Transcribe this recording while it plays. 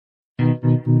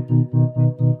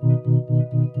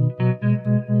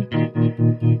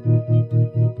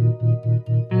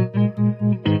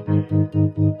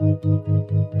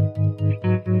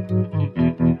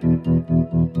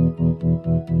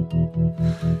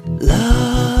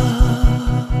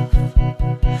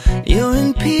You're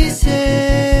in pieces.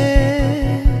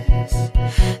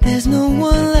 There's no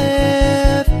one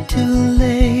left to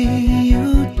lay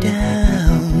you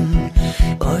down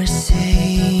or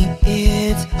say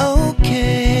it's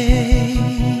okay.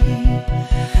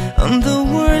 On the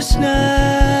worst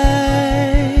night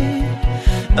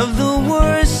of the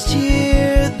worst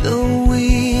year, though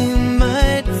we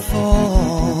might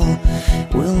fall,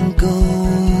 we'll go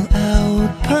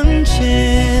out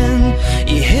punching.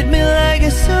 You hit me like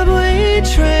a subway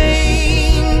train.